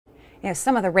You know,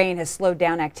 some of the rain has slowed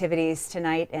down activities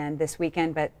tonight and this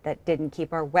weekend, but that didn't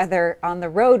keep our weather on the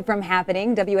road from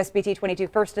happening.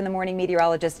 WSBT-22 First in the Morning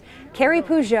meteorologist Carrie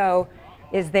Peugeot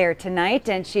is there tonight,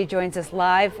 and she joins us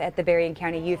live at the Berrien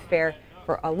County Youth Fair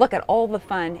for a look at all the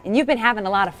fun. And you've been having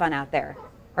a lot of fun out there.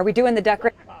 Are we doing the duck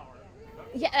race?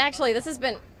 Yeah, actually,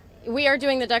 we are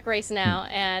doing the duck race now,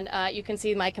 and you can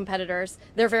see my competitors.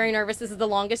 They're very nervous. This is the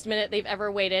longest minute they've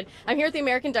ever waited. I'm here at the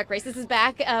American Duck Race. This is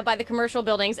back by the commercial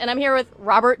buildings, and I'm here with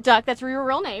Robert Duck. That's your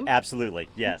real name? Absolutely,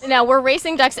 yes. Now, we're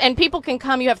racing ducks, and people can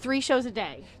come. You have 3 shows a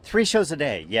day. 3 shows a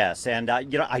day, yes. And,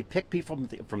 you know, I pick people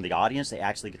from the audience. They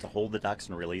actually get to hold the ducks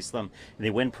and release them, and they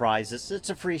win prizes.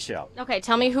 It's a free show. Okay,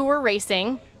 tell me who we're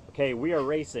racing. Okay, we are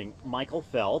racing Michael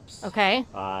Phelps, okay,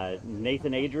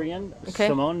 Nathan Adrian, okay,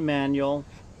 Simone Manuel,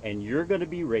 and you're going to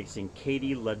be racing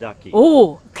Katie Leducky.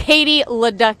 Ooh, Katie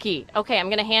Leducky. Okay, I'm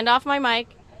going to hand off my mic.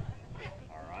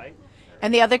 All right.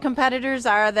 And the other competitors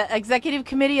are the Executive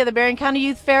Committee of the Berrien County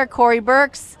Youth Fair, Corey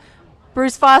Burks,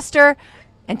 Bruce Foster,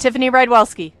 and Tiffany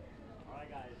Rydwelski. All right,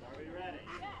 guys, are we ready?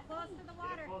 Yeah, close to the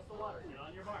water. Get close to the water. Get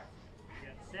on your mark.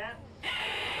 Get set.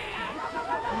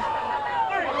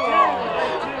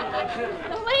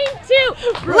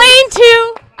 Lane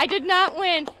 2. I did not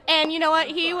win. And you know what?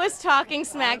 He was talking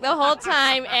smack the whole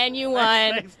time, and you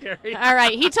won. Thanks, Gary. All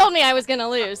right. He told me I was going to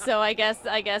lose, so I guess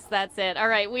that's it. All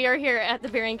right. We are here at the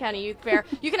Berrien County Youth Fair.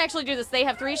 You can actually do this. They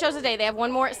have 3 shows a day. They have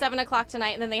 1 more at 7 o'clock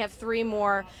tonight, and then they have 3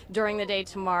 more during the day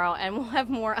tomorrow. And we'll have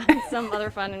more on some other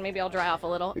fun, and maybe I'll dry off a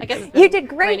little. I guess it's been You did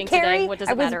great, raining Carrie. today. What does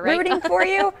I it was matter, right? rooting for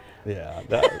you. Yeah,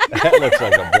 that looks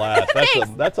like a blast.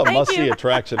 That's a Thank must-see you.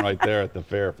 attraction right there at the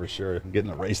fair for sure.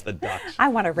 Getting to race the ducks. I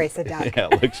want to race a duck. Yeah,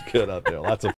 it looks good out there. Lots of